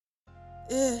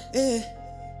Yeah.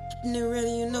 Keeping it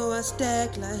ready, you know I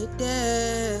stack like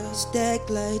that. Stack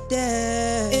like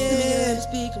that. Let me get ready to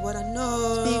speak what I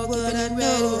know. Speak what Keeping I it know.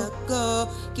 ready, I go.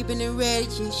 Keeping it ready,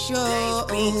 you sure.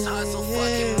 Beans hustle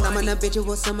fucking I'm on money. a bitch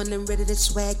with someone and ready to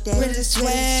swag that. Ready to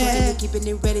swag. Keeping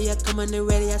it ready, I come on and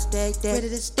ready, I stack that. Ready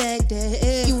to stack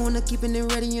that. You wanna keeping it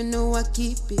ready, you know I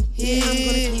keep it. Yeah, I'm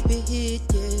gonna keep it hit,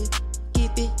 yeah.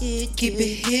 Keep it hit, Keep yeah.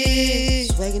 it here.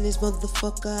 Swagging this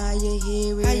motherfucker, how you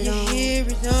hear it How you on? hear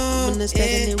it I'm on? on the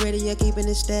stacking it ready, I keeping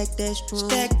it stacked that strong.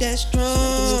 Stack that strong.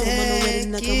 Come on the ready,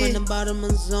 now come on the bottom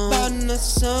of the zone. Bottom of the Keeping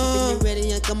song. it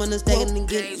ready, I come on the stacking and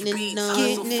getting it Beans on.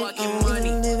 hustle Getting it fucking on.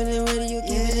 money. Living it ready, you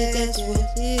keeping it, that's what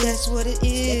it is. That's what it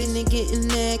Stacking is. and getting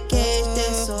that cash,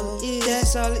 that's all it is.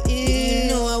 That's all it is. You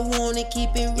know I wanna keep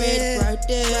it ready Yeah. right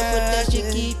there. Put that Right shit,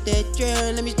 there. keep that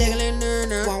drill. Let me stack it in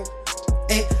there. Wow.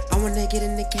 Hey, I wanna get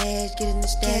in the cash, get in the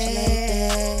stash like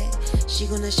that. She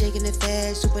gonna shake in the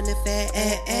fast, soup in the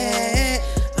fat.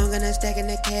 I'm gonna stack in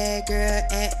the cash, girl.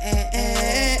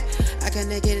 I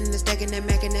gonna get in the stack in that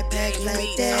Mac in that pack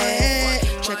like that.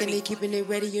 Tracking it, keeping it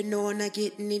ready, you know I'm not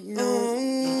getting it,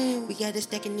 no. We got the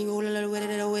stack in the whole lot of weather,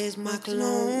 that always my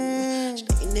cologne.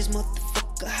 Stacking this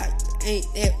motherfucker hot, ain't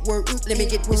that work? Let me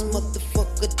get this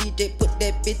motherfucker DJ, put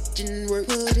that bitch in work.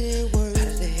 Put it work. Out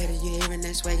of the head of your hair and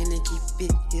that swaggin' and keep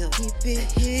it here. Keep it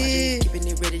Watch here. it, keeping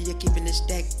it ready, you're keeping it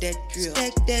stack that drill.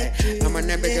 Stack that drill. I'm on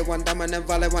that bitch, one time on the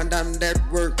volley, one time that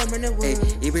work. I'm on that work.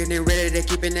 Even it ready, they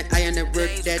keeping it eye on the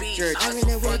work that church. I'm in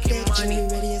that work that Keeping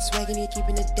it ready, and swaggin' it,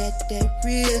 keeping it that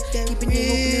real. Keeping it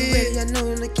open and ready, I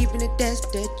know I'm not keeping it that's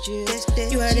that chill. That's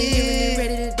that You out there chill. keeping it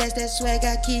ready, that's that swag,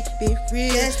 I keep it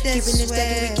real. That's that Keeping it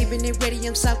stacking, swag. we keeping it ready,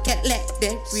 I'm South Cadillac,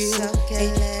 that real. South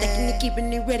Cadillac. Stacking it,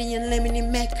 keeping it ready, and lemon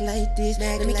and Mac like this.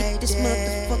 Mac Let me like get this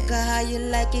that. motherfucker how you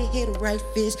like it, hit a right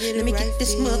fist. Hit Let a me right get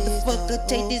this fist, motherfucker,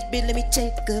 take this bitch, let me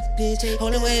take a piss.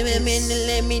 Hold on, wait a minute,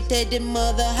 let me take this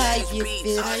mother, how you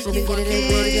feel? How Let me you get it at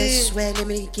feel? ready, that swag, let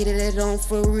me get it on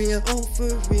for real. On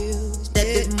for real. Stack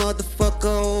this motherfucker,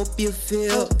 hope you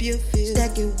feel. Hope you feel.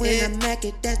 Stack it when Yeah. I mac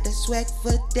it, that's the swag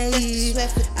for days. swag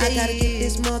for I gotta get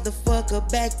this days.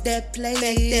 motherfucker back that place.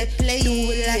 Back that place. Do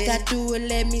it like I do it,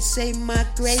 let me say my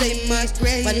grace. Say my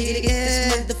grace, But I gotta get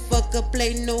yeah. this motherfucker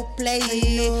play no play.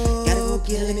 know, Gotta go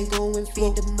get it, let me go and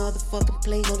feed the motherfucking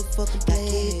play. Motherfucking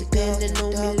play. Depending on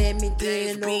me, let me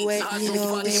get it, no way. You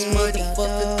know This it,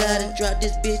 motherfucker gotta drop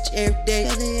this bitch every day.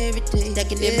 Every day.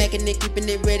 Stacking it, making it, keeping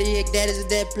it ready. Yeah, that is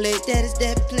that play. That is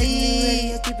that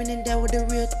play. Keeping it down with the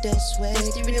real that swag. That's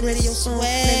the Keeping it real ready on swag.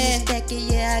 Let me stack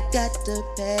it, yeah, I got the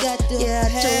pack. Got the yeah, I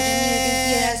told you pack.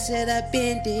 niggas, yeah, I said I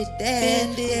been did that.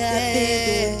 Been did yeah, I that.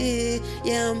 been did it.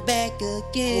 Yeah, I'm back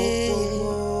again.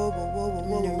 Whoa.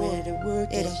 Ready to work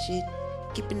Yeah. that shit.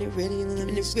 Keeping it ready and let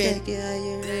me it stack ready. it,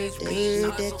 yeah, Dave yeah, Beans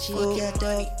that hustle shit fucking got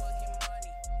money. dog.